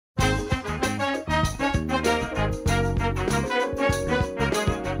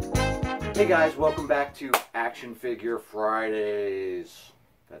Hey guys, welcome back to Action Figure Fridays.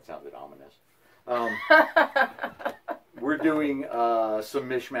 That sounded ominous. We're doing some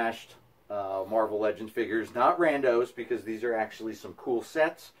mishmashed Marvel Legends figures, not randos, because these are actually some cool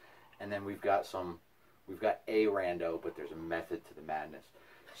sets. And then we've got a rando, but there's a method to the madness.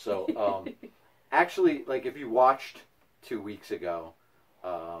 So actually, like if you watched 2 weeks ago,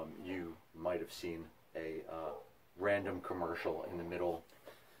 you might have seen a random commercial in the middle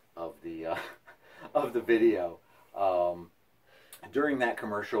of the video. During that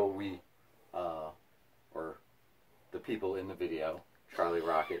commercial, we or the people in the video, Charlie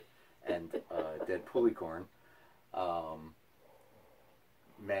Rocket and Dead Poolicorn,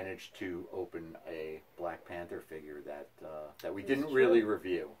 managed to open a Black Panther figure that we didn't really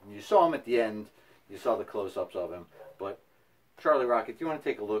review. You saw him at the end. You saw the close-ups of him. But Charlie Rocket, do you want to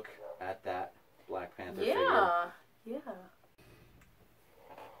take a look at that Black Panther figure? Yeah.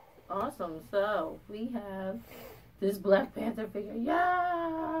 Awesome. So we have this Black Panther figure.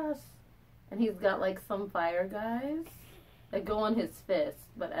 Yes! And he's got like some fire guys that go on his fist.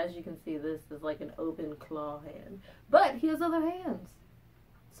 But as you can see, this is like an open claw hand. But he has other hands.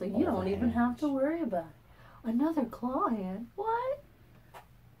 So you don't even have to worry about it. Another claw hand? What?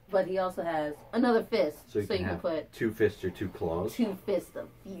 But he also has another fist. So you can put 2 fists or 2 claws? 2 fists of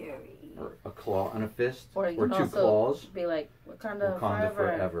fury. Or a claw and a fist? Or 2 claws? Be like, Wakanda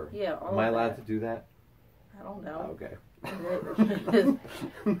forever. Yeah. Am I allowed to do that? I don't know. Okay.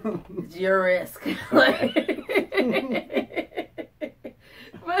 It's your risk.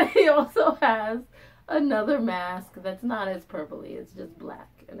 But he also has another mask that's not as purpley. It's just black.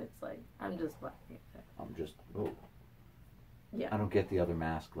 And it's like, I'm just Black Panther. Yeah. I don't get the other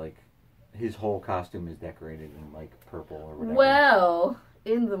mask. Like, his whole costume is decorated in, like, purple or whatever. Well,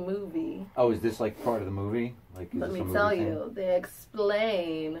 in the movie... Oh, is this, like, part of the movie? Like, let me tell you, they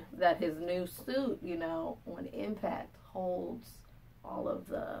explain that his new suit, you know, on impact, holds all of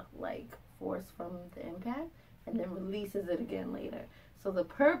the, like, force from the impact, and then releases it again later. So the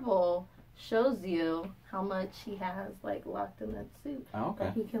purple shows you how much he has, like, locked in that suit. Oh, okay.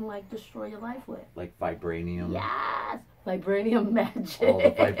 That he can, like, destroy your life with. Like vibranium? Yes! Vibranium magic. Oh,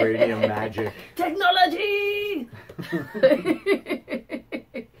 the vibranium magic. Technology!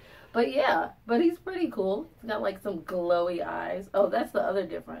 But yeah, but he's pretty cool. He's got, like, some glowy eyes. Oh, that's the other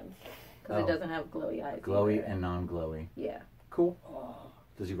difference. Because it doesn't have glowy eyes. Glowy either. and non-glowy. Yeah. Cool.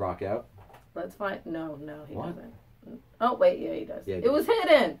 Does he rock out? Let's find... No, he what? doesn't. Oh, wait, yeah, he does. Yeah, it was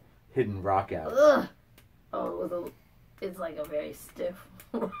hidden! Hidden rock out. Ugh. Oh, it's like a very stiff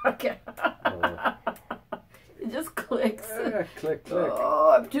rock out. It just clicks. Click.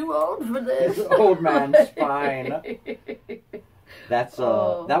 Oh, I'm too old for this. It's old man spine. That's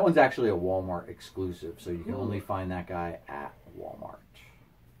that one's actually a Walmart exclusive, so you can only find that guy at Walmart.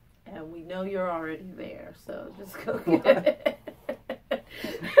 And we know you're already there, so just go get it.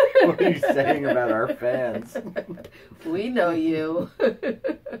 What are you saying about our fans? We know you.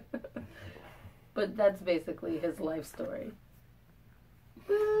 But that's basically his life story.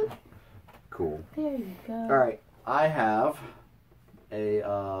 Cool. There you go. All right, I have a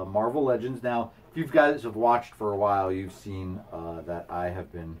Marvel Legends. Now, if you guys have watched for a while, you've seen that I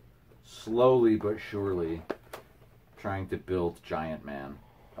have been slowly but surely trying to build Giant Man.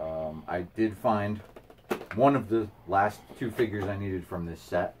 I did find one of the last 2 figures I needed from this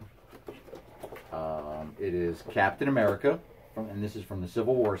set. It is Captain America, and this is from the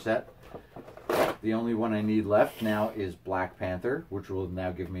Civil War set. The only one I need left now is Black Panther, which will now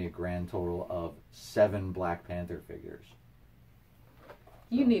give me a grand total of 7 Black Panther figures.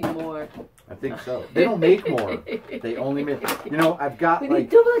 You need more. I think so. They don't make more. They only make... You know, I've got, we like... need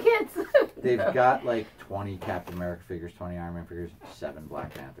duplicates. They've got, like, 20 Captain America figures, 20 Iron Man figures, 7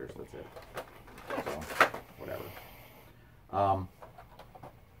 Black Panthers. That's it. So, whatever.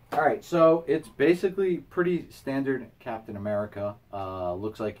 Alright, so it's basically pretty standard Captain America.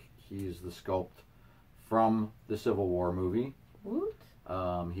 Looks like he's the sculpt from the Civil War movie. Woot.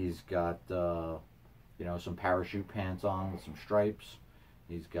 He's got, you know, some parachute pants on with some stripes.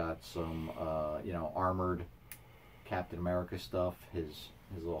 He's got some, you know, armored Captain America stuff. His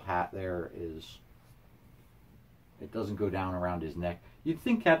little hat there is... It doesn't go down around his neck. You'd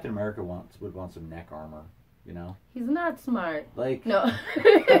think Captain America would want some neck armor, you know? He's not smart. Like... No.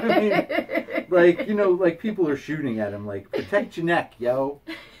 I mean, like, you know, like people are shooting at him, like, protect your neck, yo.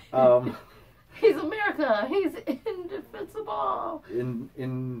 He's America. He's indefensible.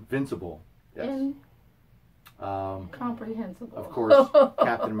 Invincible. Yes. Comprehensible. Of course,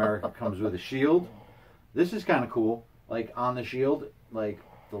 Captain America comes with a shield. This is kind of cool. Like, on the shield, like,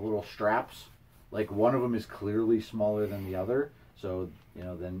 the little straps, like, one of them is clearly smaller than the other. So,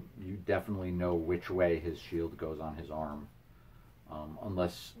 then you definitely know which way his shield goes on his arm.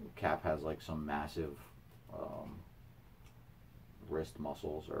 Unless Cap has like some massive wrist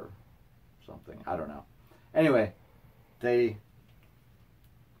muscles or something. I don't know. Anyway, it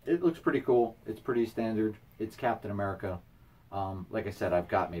looks pretty cool. It's pretty standard. It's Captain America. Like I said, I've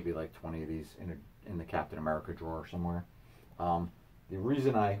got maybe like 20 of these in the Captain America drawer somewhere. The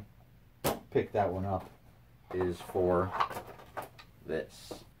reason I picked that one up is for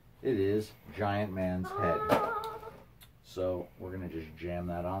this. It is Giant Man's head. So we're going to just jam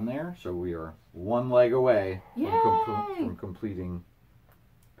that on there. So we are one leg away from completing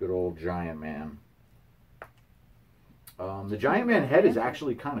good old Giant Man. The Giant Man head is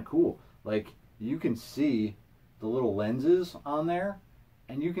actually kind of cool. Like, you can see the little lenses on there,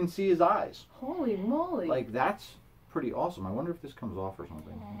 and you can see his eyes. Holy moly. Like, that's pretty awesome. I wonder if this comes off or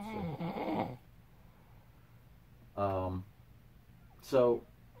something. Let's see. So,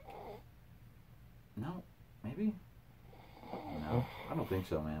 no, maybe? No, I don't think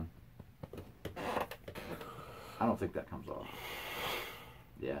so, man. I don't think that comes off.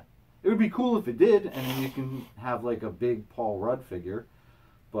 Yeah. It would be cool if it did, and then you can have like a big Paul Rudd figure.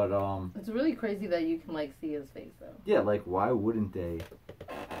 But it's really crazy that you can like see his face though. Yeah, like why wouldn't they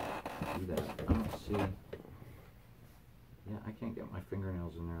do that? I don't see. Yeah, I can't get my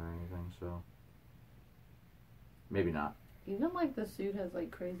fingernails in there or anything, so maybe not. Even like the suit has like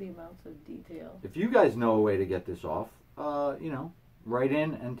crazy amounts of detail. If you guys know a way to get this off, write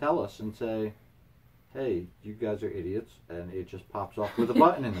in and tell us and say, hey, you guys are idiots, and it just pops off with a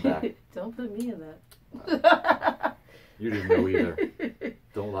button in the back. Don't put me in that. You didn't know either.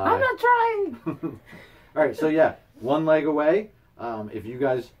 Don't lie. I'm not trying. All right, so yeah, one leg away. If you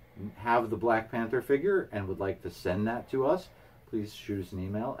guys have the Black Panther figure and would like to send that to us, please shoot us an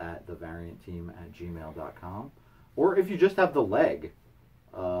email at thevariantteam@gmail.com. Or if you just have the leg.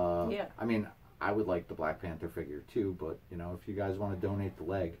 Yeah. I mean, I would like the Black Panther figure too, but, if you guys want to donate the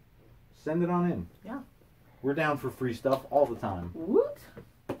leg, send it on in. Yeah. We're down for free stuff all the time. Woot.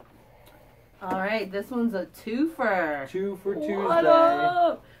 All right, this one's a twofer. Two for Tuesday. What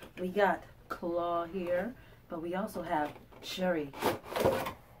up? We got Claw here, but we also have Shuri.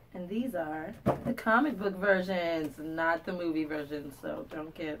 And these are the comic book versions, not the movie versions, so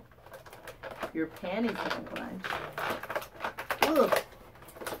don't get your panties in a bunch. Ugh.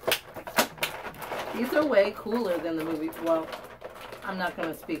 These are way cooler than the movie. Well, I'm not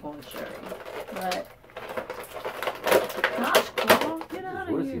going to speak on Shuri, but gosh, Claw, get out of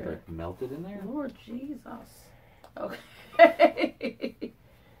here. What is he, like, melted in there? Lord Jesus. Okay.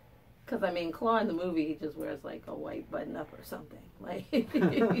 Because, I mean, Claw in the movie, he just wears, like, a white button-up or something. Like,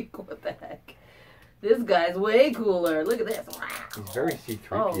 what the heck? This guy's way cooler. Look at this. He's very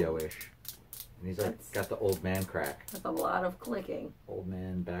C-3PO-ish. And he's, like, got the old man crack. That's a lot of clicking. Old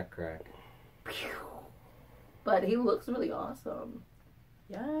man back crack. But he looks really awesome.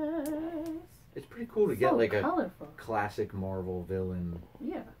 Yes. It's pretty cool to get, like, colorful. a classic Marvel villain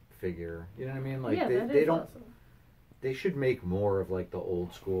figure. You know what I mean? Like, yeah, they don't... Awesome. They should make more of, like, the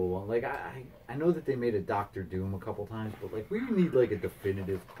old school one. Like, I know that they made a Doctor Doom a couple times, but, like, we need, like, a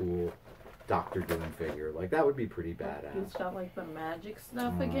definitive cool Doctor Doom figure. Like, that would be pretty badass. He's got, like, the magic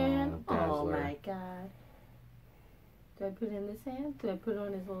stuff again. Oh, my God. Do I put it in his hand? Do I put it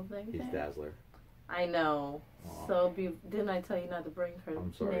on his little thing? He's Dazzler. I know. Aww. So, didn't I tell you not to bring her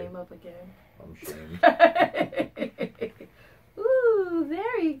name up again? I'm ashamed. Ooh,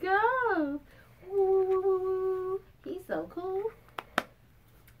 there you go. Ooh, he's so cool.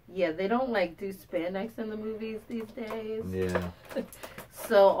 Yeah, they don't like do spandex in the movies these days. Yeah.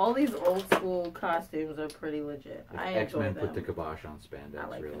 So all these old school costumes are pretty legit. I enjoy them. X-Men put the kibosh on spandex,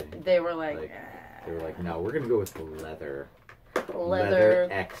 like really. It. They were like they were like, no, we're gonna go with the leather. Leather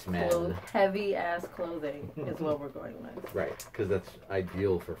X-Men. Heavy ass clothing is what we're going with. Right, because that's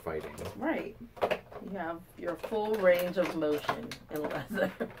ideal for fighting. Right. You have your full range of motion in leather.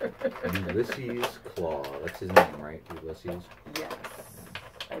 Ulysses Claw. That's his name, right? Ulysses? Yes.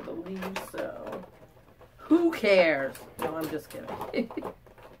 I believe so. Who cares? No, I'm just kidding.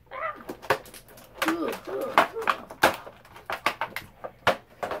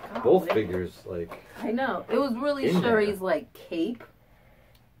 Both figures, like... I know. It was really Shuri's, like, cape.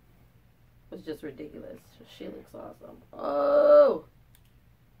 It was just ridiculous. She looks awesome. Oh!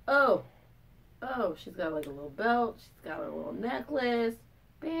 Oh! Oh, she's got, like, a little belt. She's got a little necklace.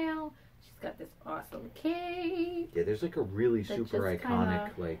 Bam! She's got this awesome cape. Yeah, there's, like, a really super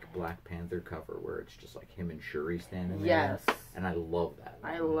iconic, like, Black Panther cover where it's just, like, him and Shuri standing there. Yes. And I love that.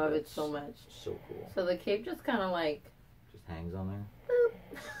 I love it so much. So cool. So the cape just kind of, like... Just hangs on there? Boop.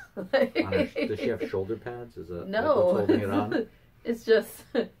 Does she have shoulder pads? Is that no? what's holding it on? It's just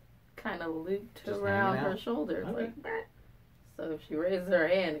kind of looped Just around hanging her out? shoulders. Okay. Like, "Bah." So if she raises her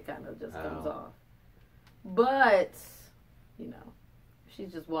hand, it kind of just comes Oh. off. But, you know, if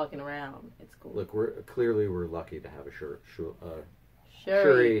she's just walking around, it's cool. Look, we're lucky to have a Shuri.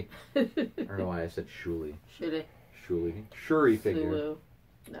 Shuri. I don't know why I said Shuli. Shuri. Shuri figure. Sulu.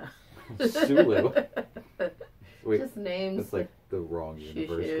 No. Sulu. Wait, Just names. that's like the wrong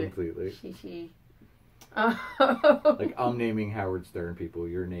universe Shushu. completely. She. Like I'm naming Howard Stern people,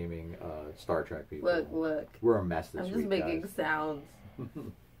 you're naming Star Trek people. Look. We're a mess this I'm week, just making guys. sounds.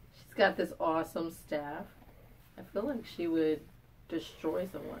 She's got this awesome staff. I feel like she would destroy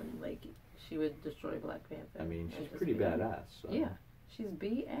someone. Like, she would destroy Black Panther. I mean, she's And just pretty be- badass. So. Yeah, she's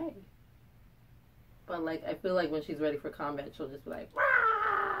BA. But, like, I feel like when she's ready for combat, she'll just be like,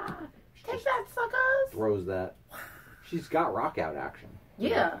 "Wah! Take just that, suckers!" Throws that. She's got rock out action.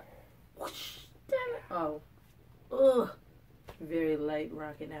 Yeah. Whoosh, damn it. Oh. Ugh. Very light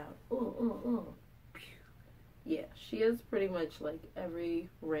rocking out. Pew. Yeah, she has pretty much, like, every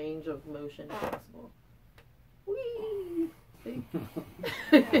range of motion possible. Whee! See?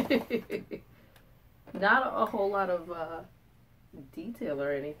 Not a whole lot of detail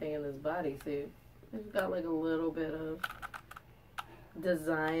or anything in this bodysuit. She's got like a little bit of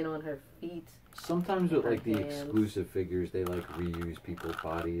design on her feet. Sometimes with like the Hands. exclusive figures, they like reuse people's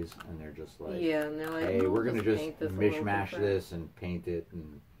bodies, and they're just like, Yeah, and they're like, hey, "Oh, we're gonna just paint this a little mishmash different." this and paint it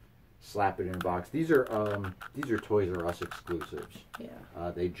and slap it in a box. These are Toys R Us exclusives.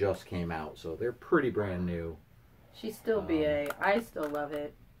 Yeah, They just came out, so they're pretty brand new. she's still BA. I still love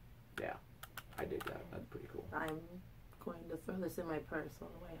it. I dig that. That's pretty cool. I'm going to throw this in my purse on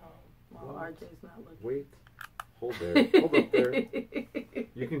the way home while What? RJ's not looking. Wait, hold there, hold up there.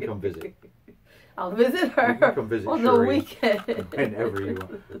 You can come visit. I'll visit You her can come visit on the Shuri weekend. whenever you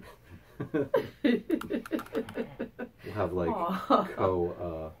want. We'll have like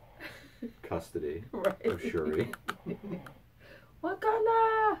Aw. custody Right. of Shuri.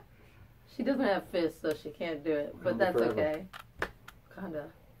 Wakanda! She doesn't have fists, so she can't do it. But Wakanda that's forever. okay. Wakanda.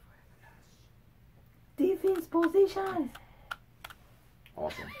 Defense positions!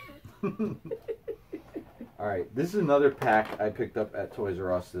 Awesome. All right, this is another pack I picked up at Toys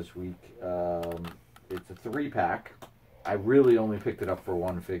R Us this week. It's a 3-pack. I really only picked it up for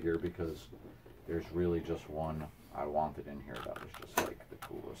one figure because there's really just one I wanted in here that was just like the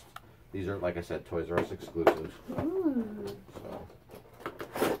coolest. These are, like I said, Toys R Us exclusives. Ooh.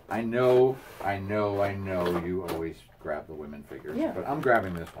 So I know you always grab the women figures, Yeah. but I'm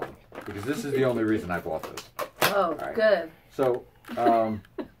grabbing this one because this is the only reason I bought this. Oh, right. good. So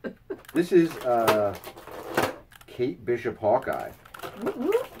this is Kate Bishop Hawkeye, Whoop,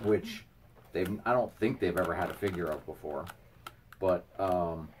 whoop. which I don't think they've ever had a figure of before. But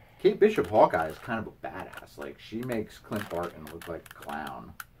Kate Bishop Hawkeye is kind of a badass. Like, she makes Clint Barton look like a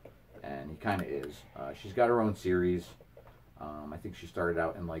clown, and he kind of is. She's got her own series. I think she started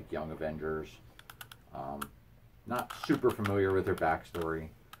out in like Young Avengers. Not super familiar with her backstory,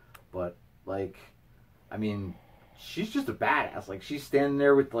 but like, I mean, she's just a badass. Like, she's standing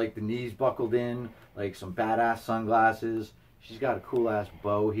there with like the knees buckled in, like some badass sunglasses. She's got a cool ass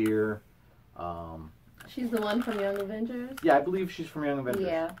bow here. She's the one from Young Avengers? Yeah, I believe she's from Young Avengers.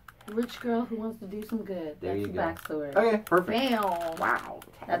 Yeah. Rich girl who wants to do some good. There That's you the go. backstory. Okay, perfect. Bam! Wow.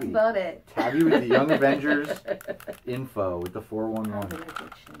 That's about it. Tabby with the Young Avengers info with the 411.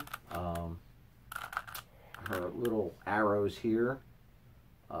 Addiction. Her little arrows here.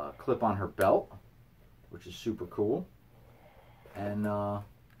 Clip on her belt, which is super cool. And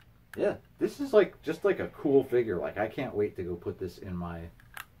yeah, this is like just like a cool figure. Like, I can't wait to go put this in my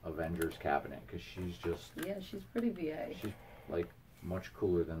Avengers cabinet because she's just, Yeah, she's pretty VA. she's like much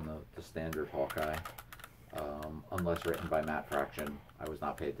cooler than the standard Hawkeye, unless written by Matt Fraction. I was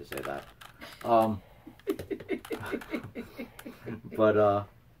not paid to say that.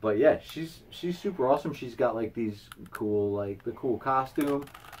 But yeah, she's super awesome. She's got like these cool, like the cool costume,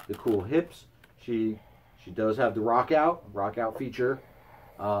 the cool hips. She does have the rock out feature.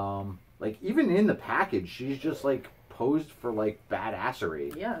 Like, even in the package, she's just like posed for like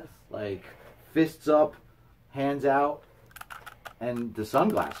badassery. Yes. Like, fists up, hands out, and the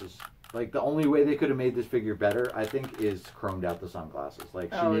sunglasses. Like, the only way they could have made this figure better, I think, is chromed out the sunglasses.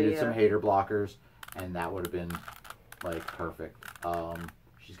 Like, she needed some hater blockers, and that would have been like perfect.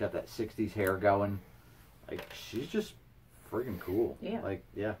 She's got that 60s hair going. Like, she's just friggin' cool. Yeah. Like,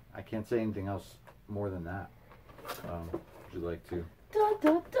 yeah, I can't say anything else more than that. Would you like to Da,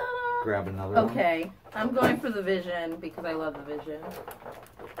 da, da. grab another one? Okay, I'm going for the Vision because I love the Vision.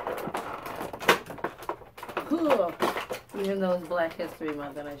 Cool. Even though it's Black History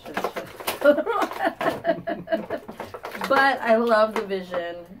Month, and I should. But I love the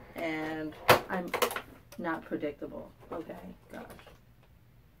Vision, and I'm not predictable. Okay, gosh.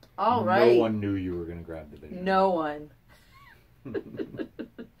 All right. No one knew you were going to grab the Vision. No one.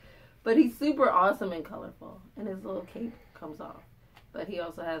 But he's super awesome and colorful, and his little cape comes off. But he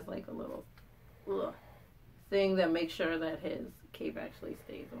also has like a little thing that makes sure that his cape actually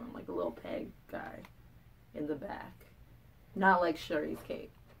stays on, like a little peg guy in the back. Not like Shuri's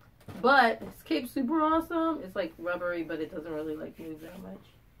cape. But his cape's super awesome. It's like rubbery, but it doesn't really like move that much.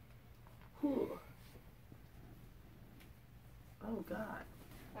 Whew. Oh God.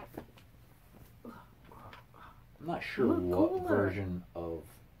 I'm not sure what version of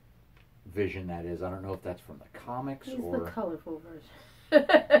Vision that is. I don't know if that's from the comics or the colorful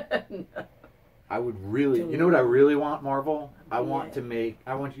version. No. I would really, you know what I really want, Marvel? I want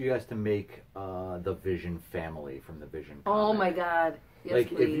you guys to make the Vision family from the Vision comic. Oh my God. Yes, like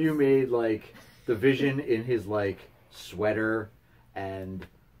please. if you made like the Vision in his like sweater and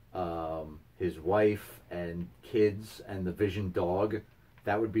his wife and kids and the Vision dog,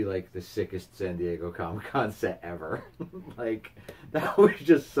 that would be like the sickest San Diego Comic-Con set ever. Like that was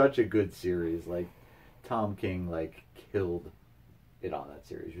just such a good series. Like Tom King like killed it on that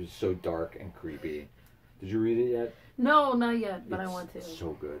series. It was so dark and creepy. Did you read it yet? No, not yet, but I want to.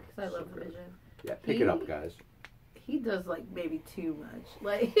 So good. Because I love the Vision. Yeah, pick it up, guys. He does like maybe too much.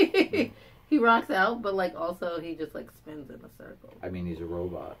 Like he rocks out, but like also he just like spins in a circle. I mean, he's a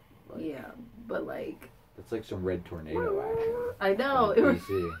robot. Like, yeah, but like that's like some Red Tornado action. I know.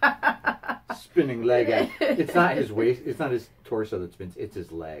 Spinning leg action. It's not his waist. It's not his torso that spins. It's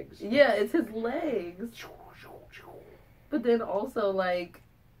his legs. Yeah, it's his legs. But then also like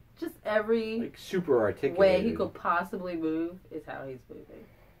just every like super articulated way he could possibly move is how he's moving.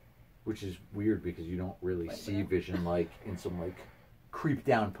 Which is weird because you don't really see Vision like in some like creep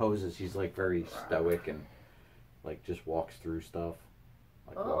down poses. He's like very stoic and like just walks through stuff,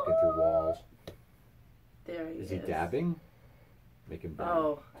 like walking through walls. There he is. Is he dabbing? Make him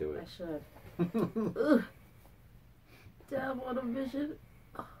dab. Do it. I should. Ugh. Dab on a Vision.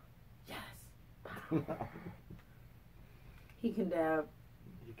 Oh, yes. He can dab.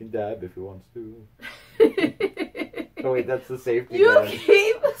 He can dab if he wants to. Oh wait, that's the safety. You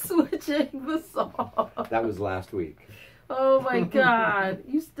keep switching the song. That was last week. Oh my God,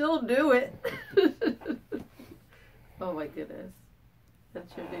 you still do it. Oh my goodness,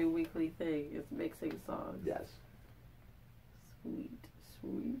 that's your new weekly thing. Is mixing songs. Yes. Sweet,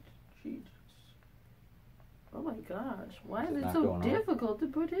 sweet Jesus. Oh my gosh, why is it so difficult to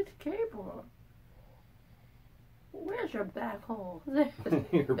put his cape on? Where's your back hole?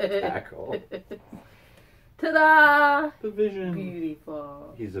 Your back hole. Ta-da! The Vision.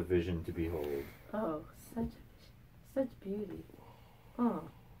 Beautiful. He's a vision to behold. Oh, such beauty. Oh,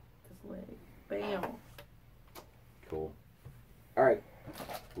 this leg. Bam. Cool. All right.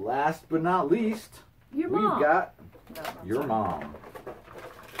 Last but not least, we've got your mom.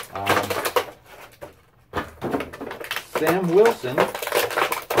 Sam Wilson.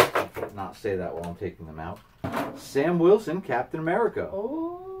 Not say that while I'm taking them out. Sam Wilson, Captain America. Oh.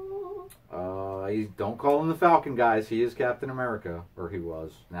 Don't call him the Falcon, guys. He is Captain America, or he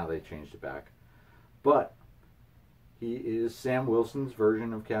was. Now they changed it back. But he is Sam Wilson's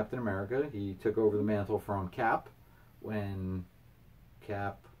version of Captain America. He took over the mantle from Cap when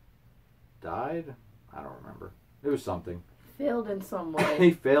Cap died. I don't remember. It was something. Failed in some way.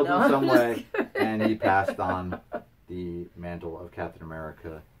 He failed in some way, and he passed on the mantle of Captain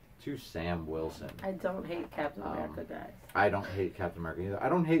America to Sam Wilson. I don't hate Captain America, guys. I don't hate Captain America either. I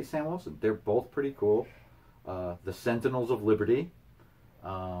don't hate Sam Wilson. They're both pretty cool. The Sentinels of Liberty.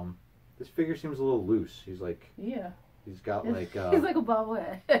 This figure seems a little loose. He's like... Yeah. He's got like... he's like a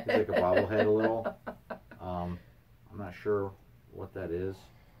bobblehead. He's like a bobblehead a little. I'm not sure what that is.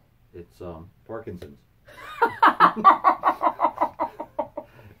 It's Parkinson's.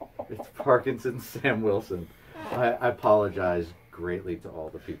 It's Parkinson's Sam Wilson. I apologize greatly to all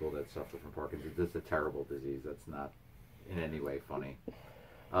the people that suffer from Parkinson's. It's a terrible disease. That's not in any way funny.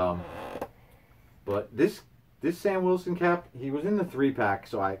 But this Sam Wilson cap, he was in the 3-pack,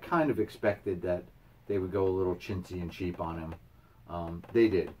 so I kind of expected that they would go a little chintzy and cheap on him. They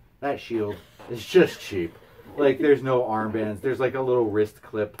did. That shield is just cheap. Like, there's no armbands. There's like a little wrist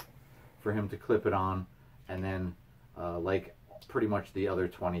clip for him to clip it on. And then, like pretty much the other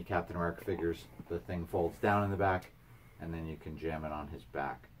 20 Captain America figures, the thing folds down in the back, and then you can jam it on his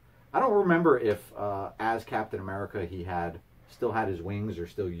back. I don't remember if, as Captain America, he still had his wings or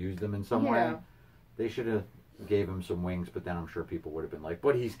still used them in some way. They should have gave him some wings, but then I'm sure people would have been like,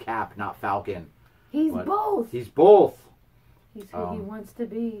 but he's Cap, not Falcon. He's both. He's both. He's who he wants to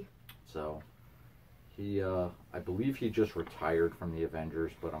be. So, He, I believe he just retired from the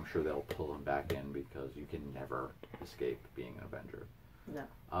Avengers, but I'm sure they'll pull him back in because you can never escape being an Avenger.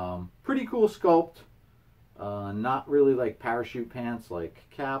 No. Pretty cool sculpt. Not really like parachute pants like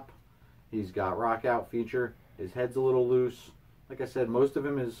Cap. He's got rock out feature. His head's a little loose. Like I said, most of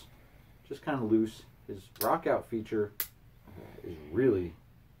him is just kind of loose. His rock out feature is really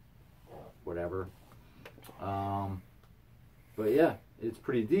whatever. But yeah, it's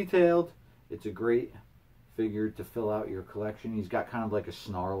pretty detailed. It's a great figure to fill out your collection. He's got kind of like a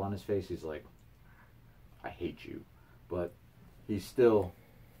snarl on his face. He's like, I hate you. But he's still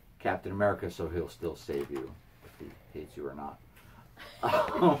Captain America, so he'll still save you if he hates you or not.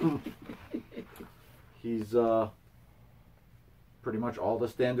 He's pretty much all the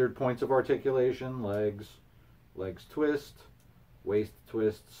standard points of articulation. Legs twist, waist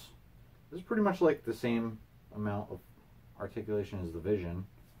twists. This is pretty much like the same amount of articulation as the Vision.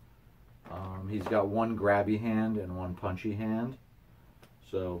 He's got one grabby hand and one punchy hand,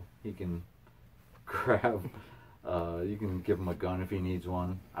 so he can grab. You can give him a gun if he needs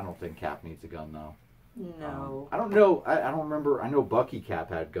one. I don't think Cap needs a gun though. No. I don't know. I don't remember. I know Bucky Cap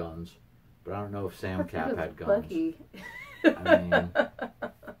had guns, but I don't know if Sam Cap had guns. Bucky. I mean,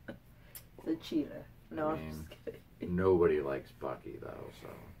 the cheater. No, I'm just kidding. Nobody likes Bucky though, so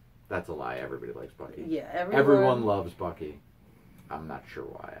that's a lie. Everybody likes Bucky. Yeah, everyone loves Bucky. I'm not sure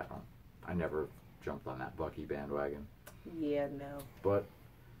why. I never jumped on that Bucky bandwagon. Yeah, no. But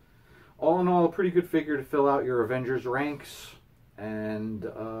all in all, a pretty good figure to fill out your Avengers ranks, and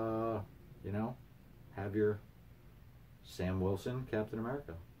you know, have your Sam Wilson Captain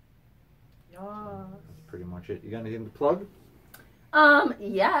America. That's pretty much it. You got anything to plug?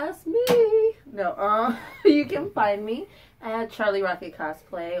 Yes, me. No, you can find me at Charlie Rocket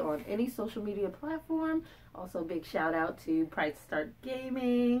Cosplay on any social media platform. Also, big shout out to Price Start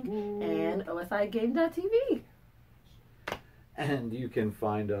Gaming and OSIGame.tv. And you can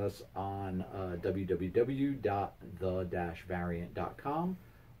find us on www.the-variant.com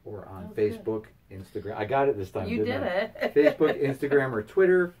or on Facebook, Instagram. I got it this time. You did it. Facebook, Instagram, or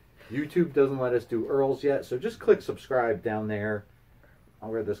Twitter. YouTube doesn't let us do URLs yet, so just click subscribe down there.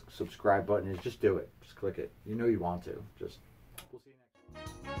 Where this subscribe button is, just do it. Just click it. You know you want to. We'll see you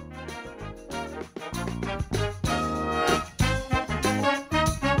next time.